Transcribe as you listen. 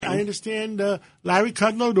understand Larry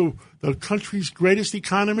Kudlow, the country's greatest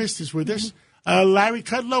economist, is with us. Larry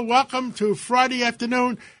Kudlow, welcome to Friday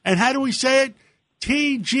afternoon. And how do we say it?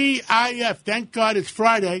 TGIF. Thank God it's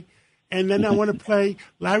Friday. And then I want to play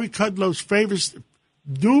Larry Kudlow's famous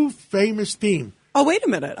theme. Oh, wait a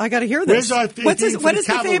minute. I got to hear this. Where's our what is the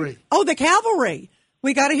cavalry? The cavalry.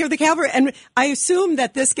 We got to hear the cavalry. And I assume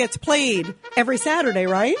that this gets played every Saturday,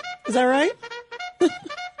 right? Is that right?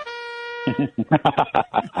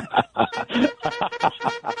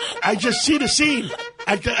 I just see the scene.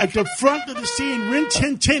 At the front of the scene, Rin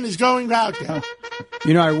Tin Tin is going out there.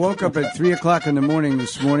 You know, I woke up at 3 o'clock in the morning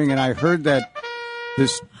this morning, and I heard that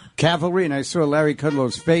this cavalry, and I saw Larry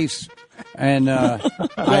Kudlow's face, and I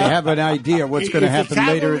have an idea what's going to happen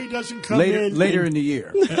later in the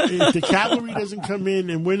year. If the cavalry doesn't come in,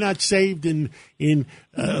 and we're not saved in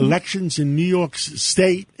elections in New York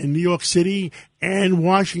State and New York City and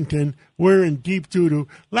Washington, we're in deep doo-doo.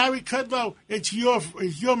 Larry Kudlow, it's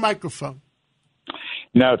your microphone.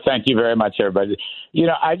 No, thank you very much, everybody. You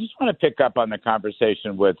know, I just want to pick up on the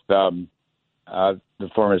conversation with the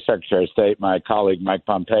former Secretary of State, my colleague Mike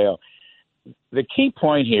Pompeo. The key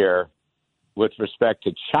point here with respect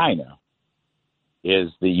to China is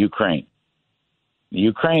the Ukraine. The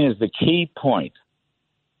Ukraine is the key point,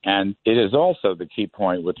 and it is also the key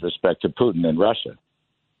point with respect to Putin and Russia.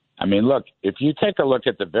 I mean, look, if you take a look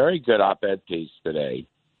at the very good op-ed piece today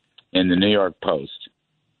in the New York Post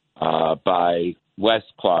by Wes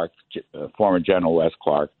Clark, former General Wes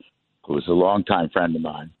Clark, who is a longtime friend of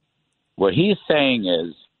mine, what he's saying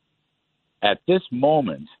is, at this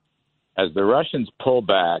moment, as the Russians pull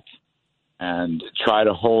back and try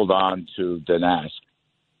to hold on to Donetsk,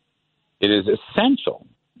 it is essential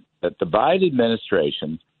that the Biden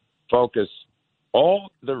administration focus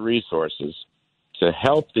all the resources to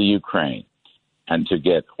help the Ukraine and to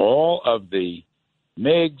get all of the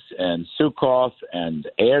MiGs and Sukhoi and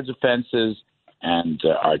air defenses and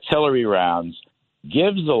artillery rounds,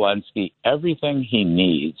 give Zelensky everything he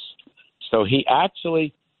needs so he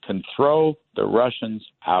actually can throw the Russians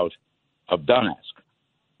out of Donetsk.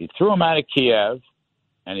 He threw them out of Kiev,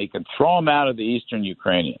 and he can throw them out of the eastern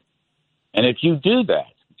Ukrainian. And if you do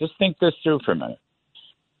that, just think this through for a minute.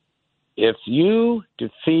 If you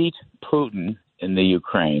defeat Putin in the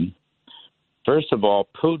Ukraine, first of all,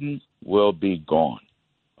 Putin will be gone,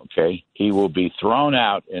 okay? He will be thrown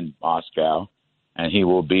out in Moscow, and he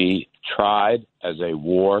will be tried as a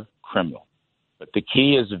war criminal. But the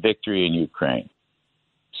key is a victory in Ukraine.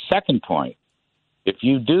 Second point, if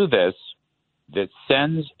you do this, that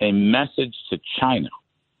sends a message to China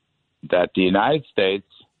that the United States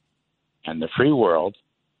and the free world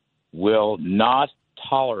will not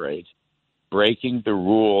tolerate breaking the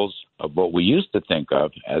rules of what we used to think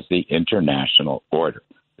of as the international order.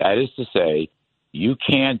 That is to say, you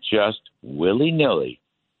can't just willy-nilly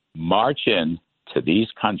march in to these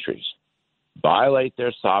countries, violate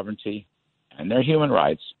their sovereignty and their human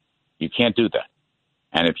rights. You can't do that.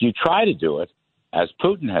 And if you try to do it, as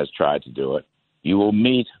Putin has tried to do it, you will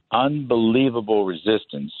meet unbelievable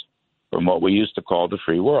resistance from what we used to call the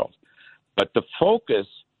free world. But the focus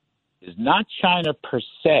is not China per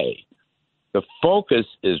se. The focus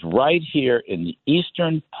is right here in the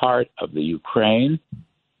eastern part of the Ukraine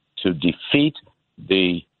to defeat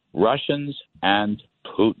the Russians and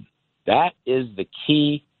Putin. That is the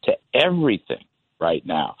key to everything right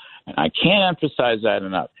now. And I can't emphasize that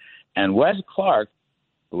enough. And Wes Clark,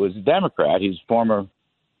 who was a Democrat, he's a former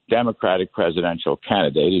Democratic presidential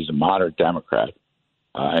candidate. He's a moderate Democrat,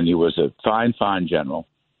 and he was a fine general,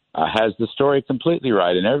 has the story completely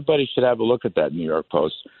right. And everybody should have a look at that New York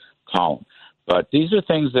Post column. But these are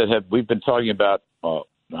things that we've been talking about,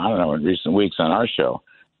 in recent weeks on our show.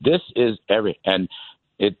 This is and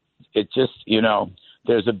it just,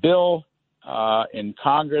 there's a bill in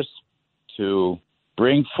Congress to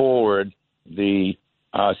bring forward the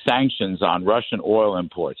sanctions on Russian oil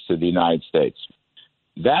imports to the United States.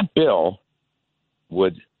 That bill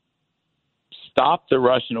would stop the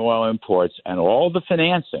Russian oil imports and all the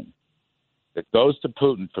financing that goes to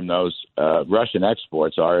Putin from those Russian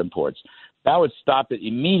exports, our imports. That would stop it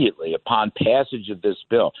immediately upon passage of this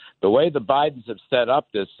bill. The way the Bidens have set up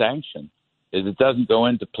this sanction is it doesn't go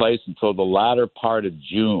into place until the latter part of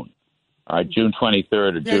June, all right, June 23rd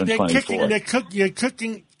or June 24th.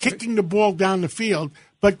 They're kicking the ball down the field,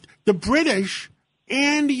 but the British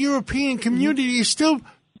and the European community is still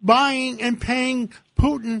buying and paying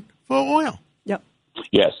Putin for oil. Yep.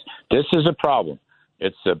 Yes, this is a problem.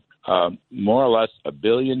 It's more or less $1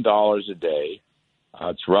 billion a day.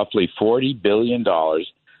 It's roughly $40 billion. The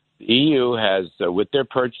EU has, with their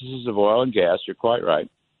purchases of oil and gas, you're quite right,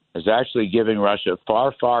 is actually giving Russia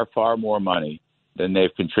far, far, far more money than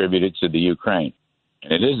they've contributed to the Ukraine.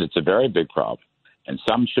 And it's a very big problem. And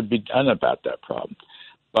something should be done about that problem.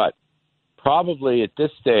 But probably at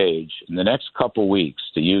this stage, in the next couple weeks,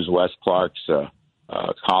 to use Wes Clark's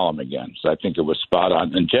column again, so I think it was spot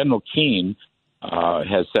on. And General Keane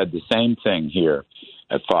has said the same thing here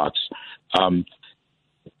at Fox.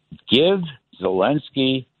 Give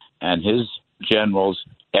Zelensky and his generals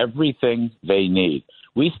everything they need.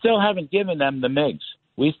 We still haven't given them the MiGs.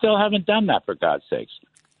 We still haven't done that, for God's sakes.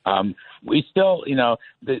 We still,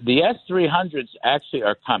 the S-300s actually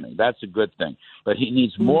are coming. That's a good thing. But he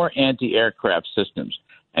needs more anti-aircraft systems,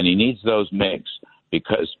 and he needs those MiGs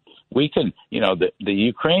because we can, the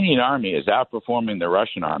Ukrainian army is outperforming the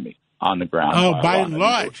Russian army on the ground. Oh, by and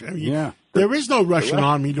large. There is no Russian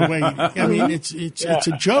army the way, it's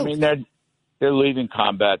a joke. They're leaving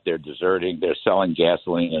combat. They're deserting. They're selling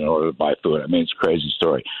gasoline in order to buy food. It's a crazy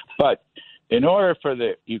story. But in order for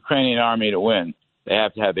the Ukrainian army to win, they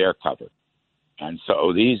have to have air cover. And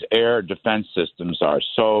so these air defense systems are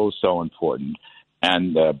so, so important.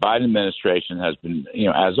 And the Biden administration has been,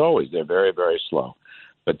 as always, they're very, very slow.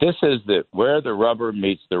 But this is where the rubber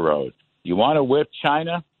meets the road. You want to whip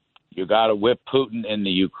China? You got to whip Putin in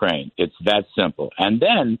the Ukraine. It's that simple. And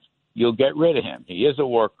then you'll get rid of him. He is a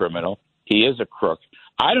war criminal. He is a crook.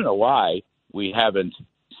 I don't know why we haven't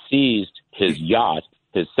seized his yacht,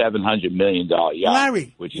 his $700 million yacht,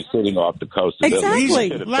 Larry, which is sitting off the coast of Italy.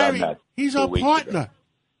 Italy. Larry, he's our partner.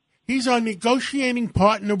 He's our negotiating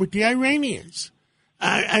partner with the Iranians.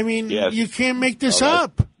 Yes. You can't make this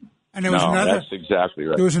up. And there was another. That's exactly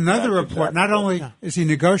right. There was another report. Exactly Not only is he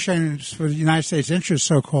negotiating for the United States interests,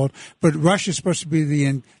 so-called, but Russia is supposed to be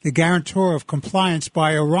the guarantor of compliance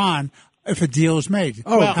by Iran if a deal is made.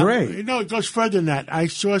 Oh, great. No, it goes further than that. I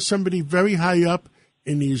saw somebody very high up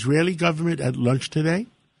in the Israeli government at lunch today,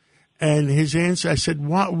 and his answer, I said,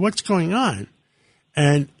 what's going on?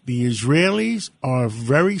 And the Israelis are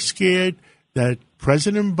very scared that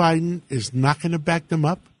President Biden is not going to back them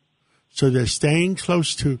up, so they're staying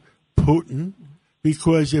close to Putin,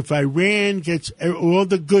 because if Iran gets all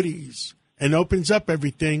the goodies and opens up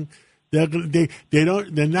everything, they're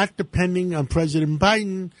not depending on President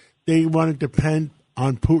Biden. They want to depend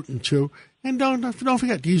on Putin too. And don't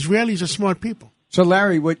forget, the Israelis are smart people. So,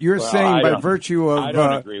 Larry, what you're saying by virtue of I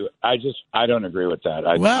don't agree. I don't agree with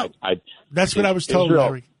that. That's what I was told, Israel,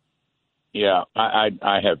 Larry. Yeah,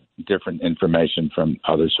 I have different information from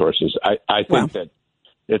other sources. I think that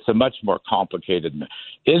it's a much more complicated.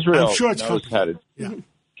 Israel I'm sure it's knows how to. Yeah.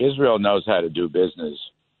 Israel knows how to do business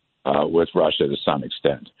with Russia to some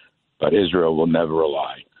extent, but Israel will never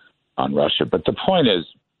rely on Russia. But the point is,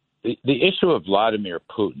 the issue of Vladimir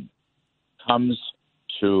Putin comes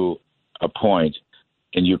to a point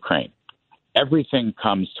in Ukraine. Everything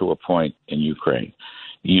comes to a point in Ukraine.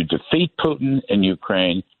 You defeat Putin in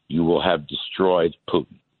Ukraine, you will have destroyed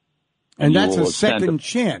Putin. And that's a second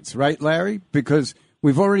chance, right, Larry? Because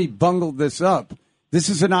we've already bungled this up. This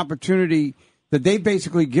is an opportunity that they've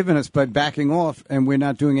basically given us by backing off, and we're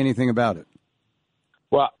not doing anything about it.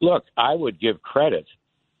 Well, look, I would give credit,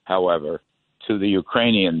 however, to the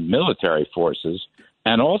Ukrainian military forces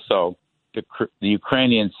and also the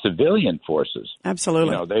Ukrainian civilian forces.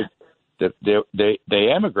 Absolutely. They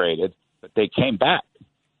emigrated, but they came back.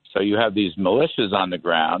 So you have these militias on the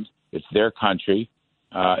ground. It's their country.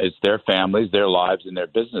 It's their families, their lives, and their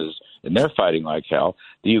business, and they're fighting like hell.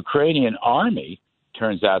 The Ukrainian army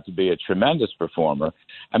turns out to be a tremendous performer.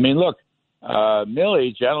 Look,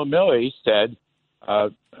 General Milley said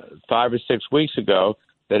 5 or 6 weeks ago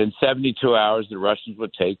that in 72 hours the Russians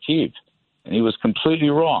would take Kyiv. And he was completely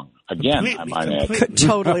wrong. Again, I might add.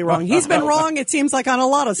 Totally wrong. He's been wrong, it seems like, on a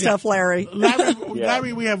lot of stuff, Larry.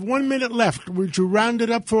 Larry, we have 1 minute left. Would you round it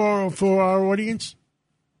up for our audience?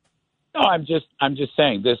 No, I'm just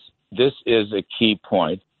saying this is a key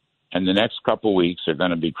point, and the next couple weeks are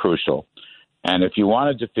going to be crucial. And if you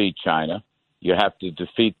want to defeat China, you have to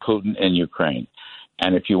defeat Putin in Ukraine.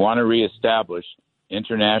 And if you want to reestablish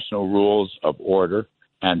international rules of order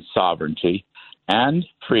and sovereignty and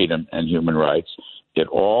freedom and human rights, it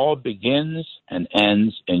all begins and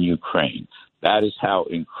ends in Ukraine. That is how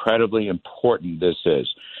incredibly important this is.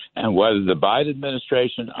 And whether the Biden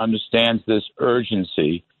administration understands this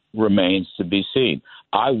urgency remains to be seen.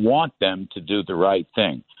 I want them to do the right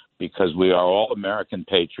thing because we are all American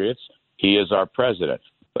patriots. He is our president.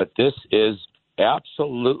 But this is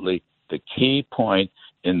absolutely the key point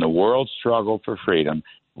in the world struggle for freedom.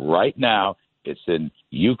 Right now, it's in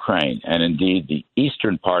Ukraine and indeed the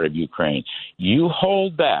eastern part of Ukraine. You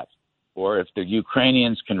hold that, or if the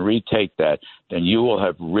Ukrainians can retake that, then you will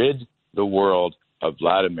have rid the world of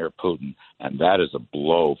Vladimir Putin, and that is a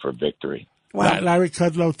blow for victory. Wow. Larry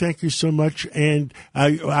Kudlow, thank you so much. And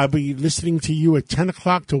I'll be listening to you at 10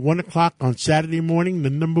 o'clock to 1 o'clock on Saturday morning, the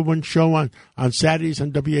number one show on Saturdays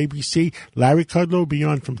on WABC. Larry Kudlow will be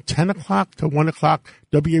on from 10 o'clock to 1 o'clock,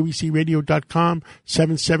 WABCRadio.com,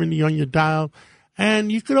 770 on your dial.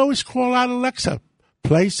 And you could always call out Alexa,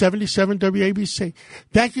 play 77 WABC.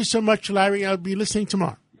 Thank you so much, Larry. I'll be listening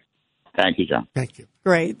tomorrow. Thank you, John. Thank you.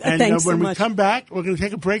 Great. And Thanks when so we much. come back, we're going to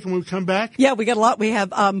take a break, and when we come back, Yeah, we got a lot. We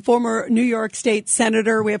have former New York State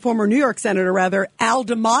Senator, Al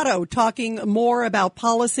D'Amato, talking more about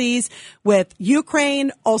policies with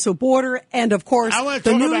Ukraine, also border, and of course I want to the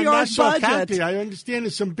talk New about York Nassau budget. County. I understand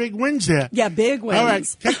there's some big wins there. Yeah, big wins. All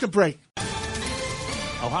right, take the break.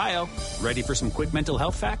 Ohio, ready for some quick mental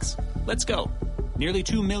health facts? Let's go. Nearly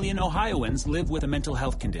 2 million Ohioans live with a mental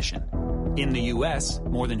health condition. In the U.S.,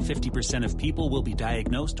 more than 50% of people will be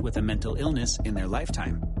diagnosed with a mental illness in their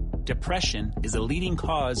lifetime. Depression is a leading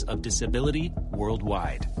cause of disability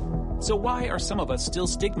worldwide. So why are some of us still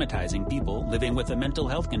stigmatizing people living with a mental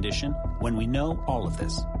health condition when we know all of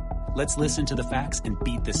this? Let's listen to the facts and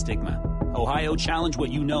beat the stigma. Ohio, challenge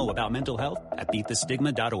what you know about mental health at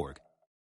beatthestigma.org.